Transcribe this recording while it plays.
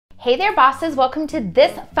Hey there, bosses. Welcome to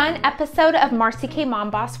this fun episode of Marcy K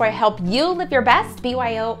MomBOSS, where I help you live your best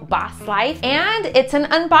BYOBoss life. And it's an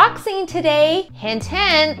unboxing today. Hint,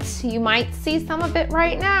 hint, you might see some of it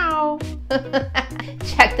right now.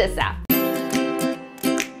 Check this out.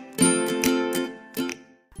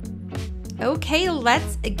 Okay,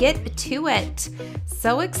 let's get to it.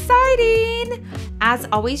 So exciting. As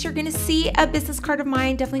always, you're gonna see a business card of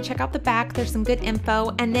mine. Definitely check out the back. There's some good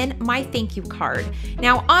info. And then my thank you card.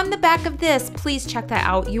 Now on the back of this, please check that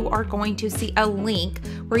out. You are going to see a link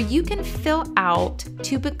where you can fill out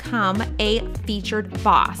to become a featured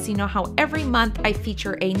boss. You know how every month I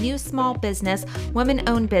feature a new small business,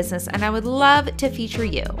 women-owned business, and I would love to feature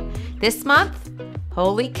you. This month,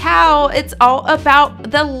 holy cow, it's all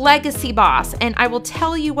about the Legacy Boss, and I will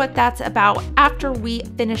tell you what that's about after we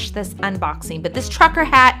finish this unboxing. But this trucker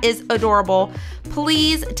hat is adorable.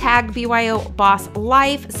 Please tag BYOBoss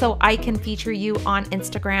Life so I can feature you on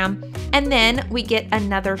Instagram. And then we get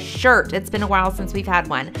another shirt. It's been a while since we've had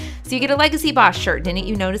one. So you get a Legacy Boss shirt. Didn't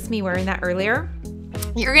you notice me wearing that earlier?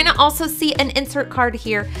 You're gonna also see an insert card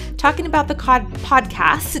here talking about the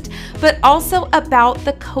podcast, but also about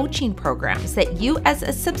the coaching programs that you as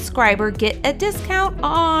a subscriber get a discount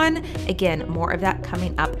on. Again, more of that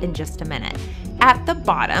coming up in just a minute. At the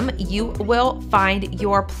bottom, you will find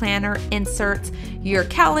your planner inserts, your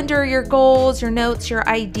calendar, your goals, your notes, your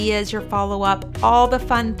ideas, your follow-up, all the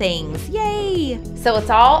fun things. Yay! So it's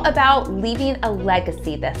all about leaving a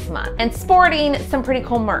legacy this month and sporting some pretty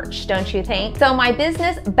cool merch, don't you think? So my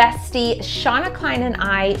business bestie, Shauna Klein, and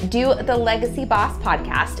I do the Legacy Boss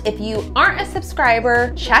podcast. If you aren't a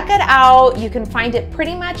subscriber, check it out. You can find it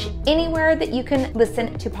pretty much anywhere that you can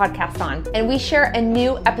listen to podcasts on. And we share a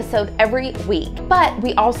new episode every week. But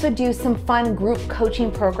we also do some fun group coaching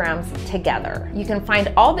programs together. You can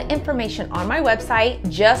find all the information on my website.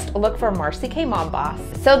 Just look for Marcy K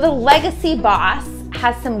MomBOSS. So the Legacy Boss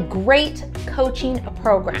has some great coaching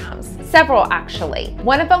programs, several actually.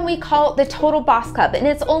 One of them we call the Total Boss Club, and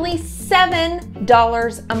it's only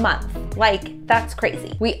 $7 a month. Like, that's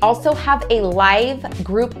crazy. We also have a live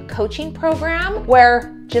group coaching program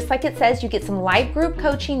where, just like it says, you get some live group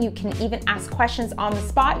coaching. You can even ask questions on the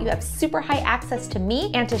spot. You have super high access to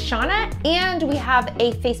me and to Shauna. And we have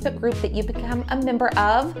a Facebook group that you become a member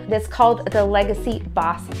of that's called the Legacy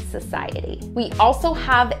Boss Society. We also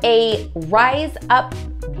have a Rise Up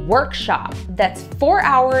workshop that's 4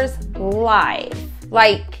 hours live.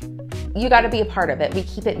 Like, you got to be a part of it. We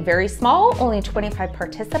keep it very small, only 25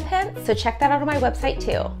 participants. So check that out on my website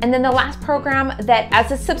too. And then the last program that,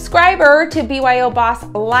 as a subscriber to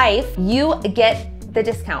BYOBoss Life, you get the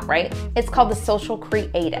discount, right? It's called the Social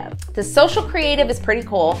Creative. The Social Creative is pretty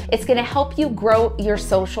cool. It's gonna help you grow your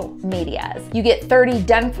social medias. You get 30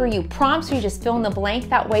 done for you prompts where you just fill in the blank.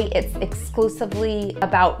 That way it's exclusively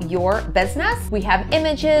about your business. We have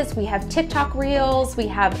images, we have TikTok reels, we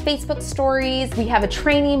have Facebook stories, we have a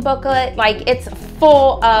training booklet. Like, it's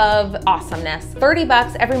full of awesomeness. 30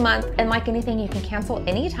 bucks every month, and like anything, you can cancel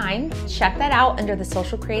anytime. Check that out under the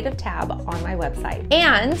Social Creative tab on my website.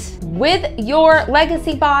 And with your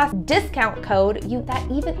Legacy Boss discount code,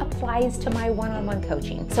 that even applies to my one-on-one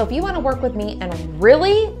coaching. So if you want to work with me and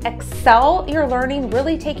really excel your learning,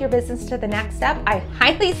 really take your business to the next step, I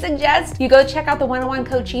highly suggest you go check out the one-on-one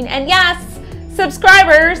coaching. And yes,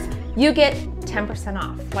 subscribers, you get 10%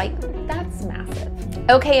 off. Like, that's massive.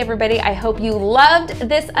 Okay, everybody, I hope you loved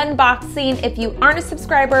this unboxing. If you aren't a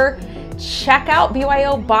subscriber, check out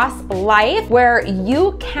BYOBoss Life, where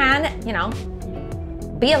you can,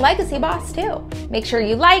 be a legacy boss too. Make sure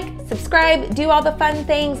you like, subscribe, do all the fun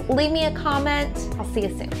things, leave me a comment. I'll see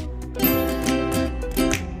you soon.